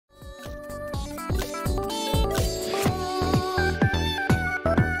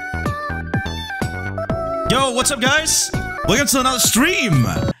Yo, what's up, guys? Welcome to another stream.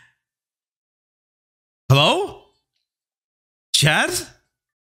 Hello? Chad?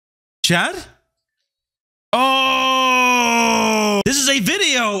 Chad? Oh! This is a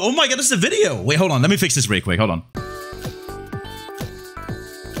video! Oh my god, this is a video! Wait, hold on. Let me fix this real quick. Hold on.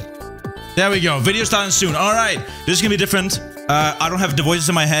 There we go. Video starting soon. Alright. This is gonna be different. I don't have the voices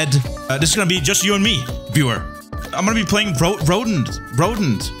in my head. This is gonna be just you and me, viewer. I'm gonna be playing Rodent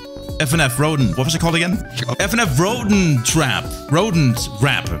FNF, Rodent. What was it called again? FNF Rodentrap.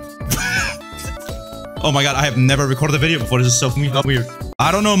 Rodentrap. Oh my god, I have never recorded a video before. This is so weird.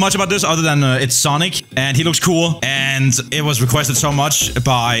 I don't know much about this other than it's Sonic, and he looks cool, and it was requested so much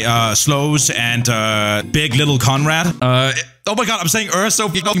by Slows and Big Little Conrad. Oh my god, I'm saying so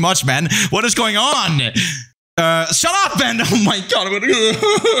much, man. What is going on? Shut up, man! Oh my god.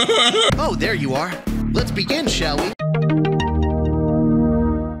 Oh, there you are. Let's begin, shall we?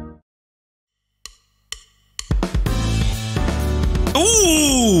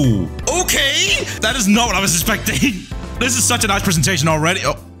 Ooh! Okay! That is not what I was expecting. This is such a nice presentation already.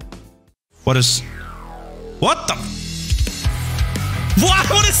 Oh. What is... What the...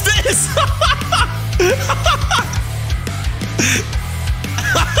 What is this?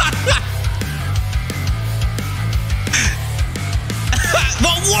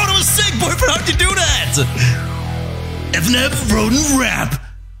 What was sick, boyfriend? How'd you do that? FNF Rodent Rap.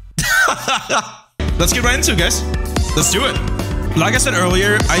 Let's get right into it, guys. Let's do it. Like I said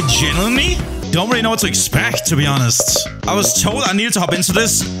earlier, I genuinely don't really know what to expect, to be honest. I was told I needed to hop into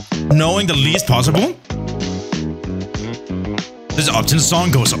this knowing the least possible. This Upton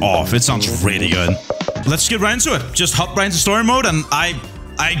song goes off. It sounds really good. Let's get right into it. Just hop right into story mode, and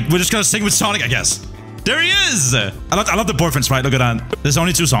we're just gonna sing with Sonic, I guess. There he is! I love the boyfriend sprite, look at that. There's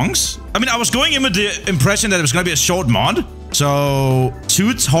only 2 songs. I mean, I was going in with the impression that it was gonna be a short mod. So,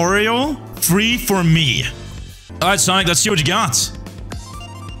 tutorial free for me. Alright, Sonic, let's see what you got.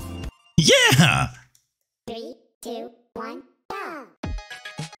 Yeah! 3, 2, 1, go!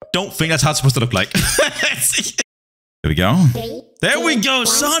 Don't think that's how it's supposed to look like. There we go. 3, there 2, we go, 1,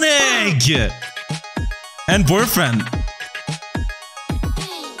 Sonic! go. And boyfriend.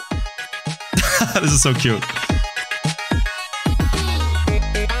 This is so cute.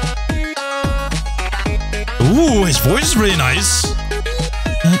 Ooh, his voice is really nice.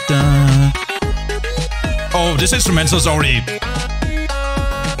 Da, da. Oh, this instrumental is already... But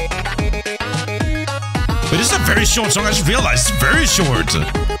this is a very short song, I just realized. It's very short.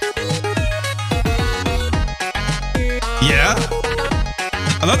 Yeah.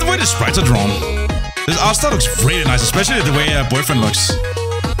 I love the way the sprites are drawn. This art style looks really nice, especially the way boyfriend looks.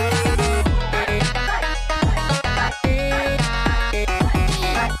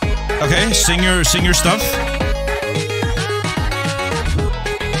 Okay, sing your stuff.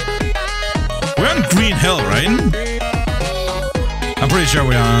 We're on Green Hill, right? I'm pretty sure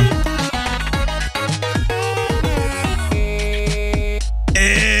we are.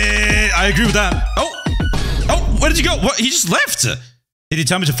 I agree with that. Oh, where did you go? What? He just left. Did he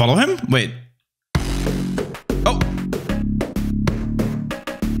tell me to follow him? Wait. Oh.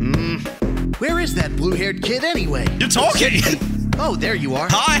 Where is that blue-haired kid anyway? You're talking. Oh, there you are.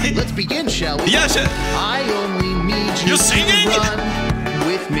 Hi. Let's begin, shall we? Yeah, shit. I only need you You're singing? to run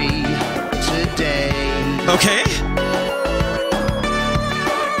with me today. Okay.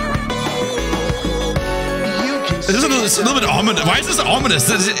 This is a little bit ominous. Why is this ominous?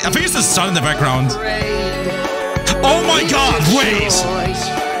 I think it's the sun in the background. Oh my god, wait!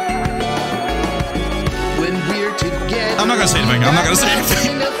 I'm not gonna say anything. I'm not gonna say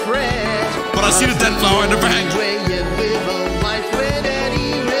anything. But I see the dead flower in the back.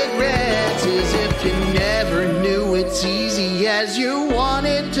 As you want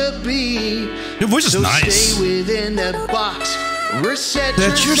it to be. Your voice is nice. Stay within that box. Set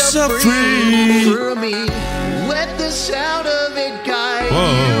yourself free for me. Let the sound of it guide you.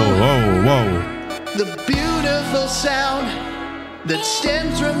 The beautiful sound that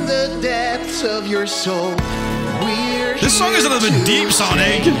stems from the depths of your soul. This song is a little bit deep,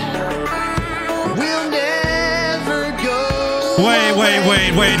 Sonic. We'll never go. Wait.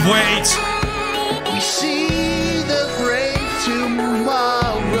 We see the brave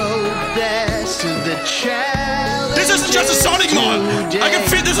tomorrow. That's the challenge. This isn't just a Sonic mod. I can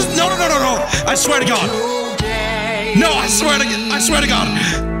feel this is no. I swear to God. No, I swear to God.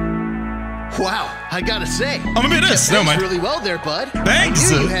 Wow, I gotta say. I'm gonna be this. Never mind. Really well there, bud. Thanks.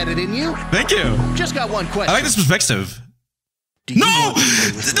 I knew you had it in you. Thank you. Just got one question. I like this perspective. No! No!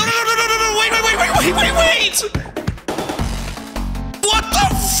 Wait! What the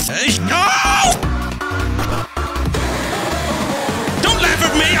f? No! Don't laugh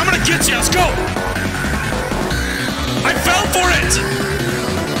at me! I'm gonna get you! Let's go! fell for it!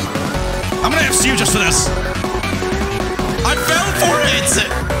 I'm gonna FC you just for this. I fell for it!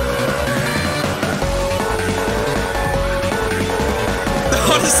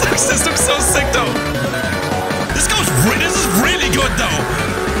 Oh, the sound system's so sick though. This is really good though.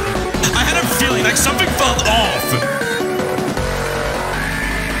 I had a feeling like something felt off.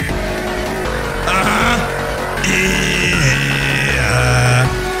 Yeah.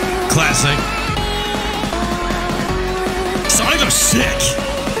 Classic. Sonic looks sick.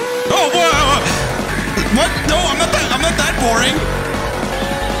 Oh, whoa. What? No, I'm not that boring.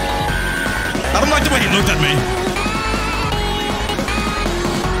 I don't like the way he looked at me.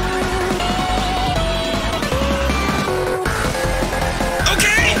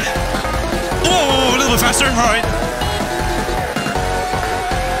 Okay. Oh, a little bit faster. All right.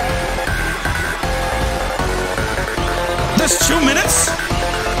 That's 2 minutes?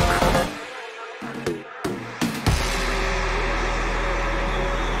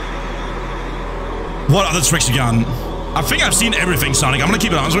 What other tricks you got? I think I've seen everything, Sonic. I'm gonna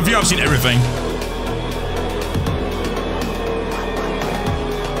keep it honest with you. I've seen everything.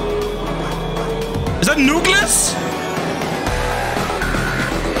 Is that nucleus?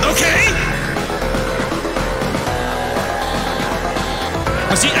 Okay.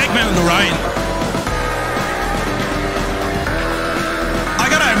 I see Eggman on the right. I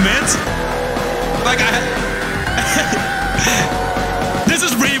gotta admit, like this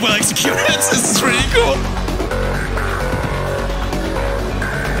is really well executed. This is really cool.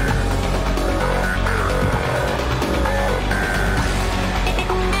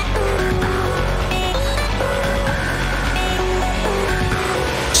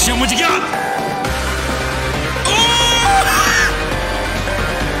 Show me what you got.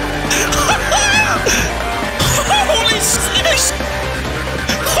 Holy shit!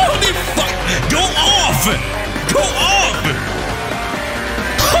 Holy fuck! Go off! Go off!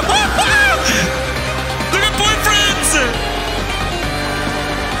 Look at boyfriends!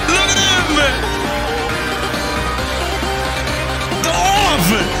 Look at him! Go off!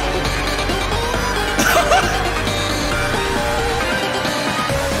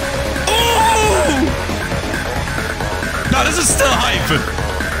 Oh! No, this is still hype.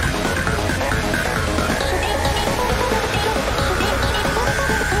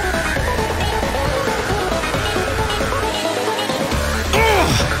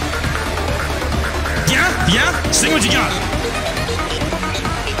 Yeah? Sing what you got.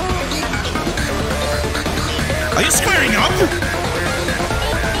 Are you squaring up?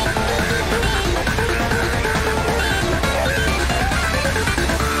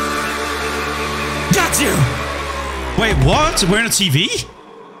 Got you! Wait, what? We're on a TV?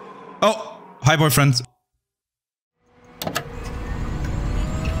 Oh, hi boyfriend.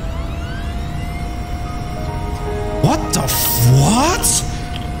 What the what?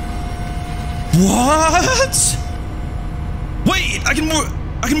 What? Wait, I can move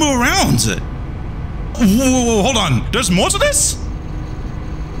around. Whoa, hold on. There's more to this?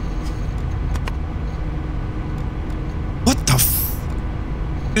 What the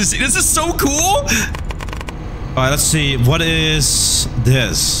this is so cool. All right, let's see. What is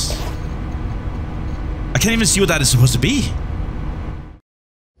this? I can't even see what that is supposed to be.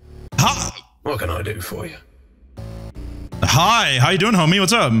 Hi. What can I do for you? Hi, how you doing, homie?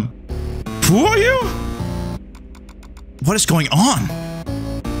 What's up? Who are you? What is going on?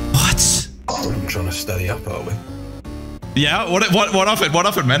 What? I'm trying to study up, are we? Yeah, what of it? What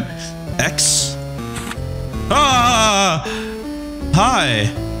of it, man? X? Ah! Hi.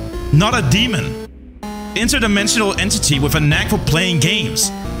 Not a demon. Interdimensional entity with a knack for playing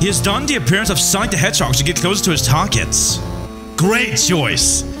games. He has donned the appearance of Sonic the Hedgehog to get closer to his targets. Great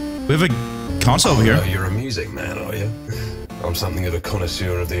choice. We have a console over here. No, you're a music man, are you? I'm something of a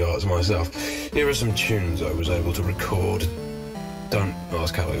connoisseur of the arts myself. Here are some tunes I was able to record. Don't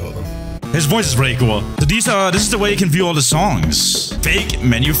ask how I got them. His voice is pretty cool. So this is the way you can view all the songs. Fake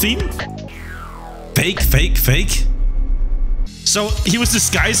menu theme? Fake. So he was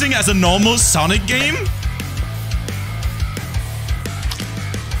disguising as a normal Sonic game?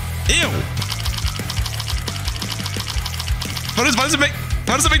 Ew. Why does it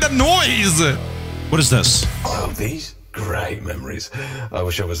make that noise? What is this? Oh, these? Great memories. I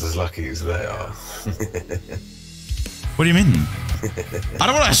wish I was as lucky as they are. What do you mean? I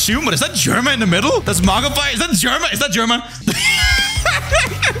don't want to assume, but is that JERMA in the middle? That's Margify? Is that JERMA? Is that JERMA?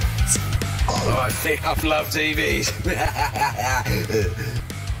 Oh, I think I've loved TVs.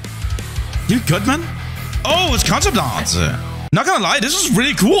 You good, man? Oh, it's concept art. Not gonna lie, this is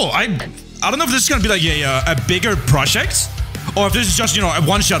really cool. I don't know if this is gonna be like a bigger project, or if this is just, you know, a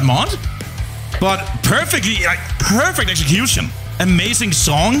one-shot mod. But perfectly, like, perfect execution. Amazing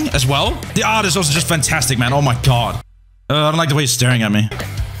song as well. The art is also just fantastic, man. Oh my god. I don't like the way he's staring at me.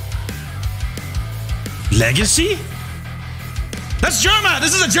 Legacy? That's JERMA!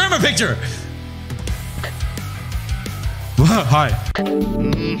 This is a JERMA picture! Hi.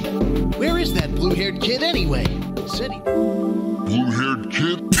 Where is that blue-haired kid anyway? Said he... Blue-haired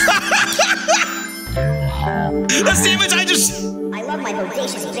kid? That's the image I just... I love my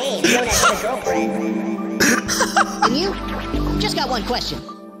bodacious babe known as my girlfriend. And you? Just got one question.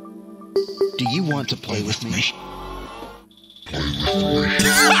 Do you want to play with me?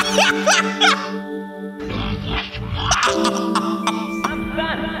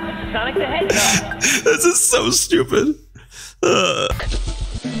 Sonic the Hedgehog. This is so stupid.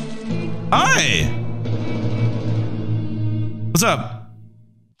 Hi. What's up?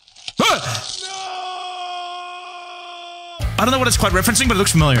 I don't know what it's quite referencing, but it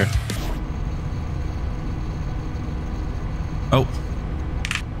looks familiar. Oh.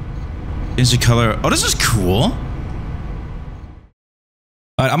 Instant color. Oh, this is cool.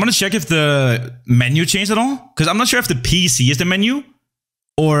 Alright, I'm gonna check if the menu changed at all. Because I'm not sure if the PC is the menu.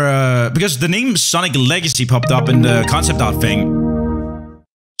 Or, because the name Sonic Legacy popped up in the concept art thing.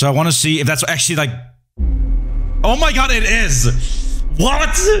 So I want to see if that's actually like... Oh my god, it is!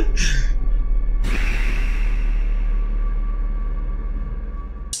 What?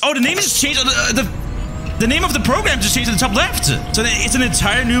 Oh, the name is changed. The name of the program just changed to the top left. So it's an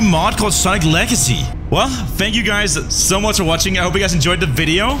entire new mod called Sonic Legacy. Well, thank you guys so much for watching. I hope you guys enjoyed the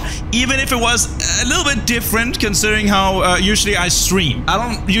video. Even if it was a little bit different considering how usually I stream. I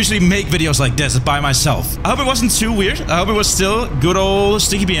don't usually make videos like this by myself. I hope it wasn't too weird. I hope it was still good old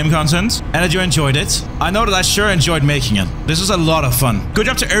Sticky BM content and that you enjoyed it. I know that I sure enjoyed making it. This was a lot of fun. Good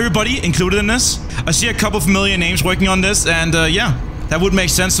job to everybody included in this. I see a couple of familiar names working on this and yeah. That would make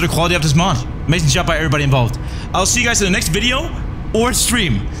sense to the quality of this mod. Amazing job by everybody involved. I'll see you guys in the next video or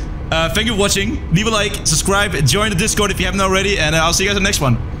stream. Thank you for watching. Leave a like, subscribe, join the Discord if you haven't already, and I'll see you guys in the next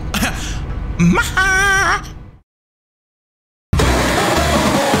one.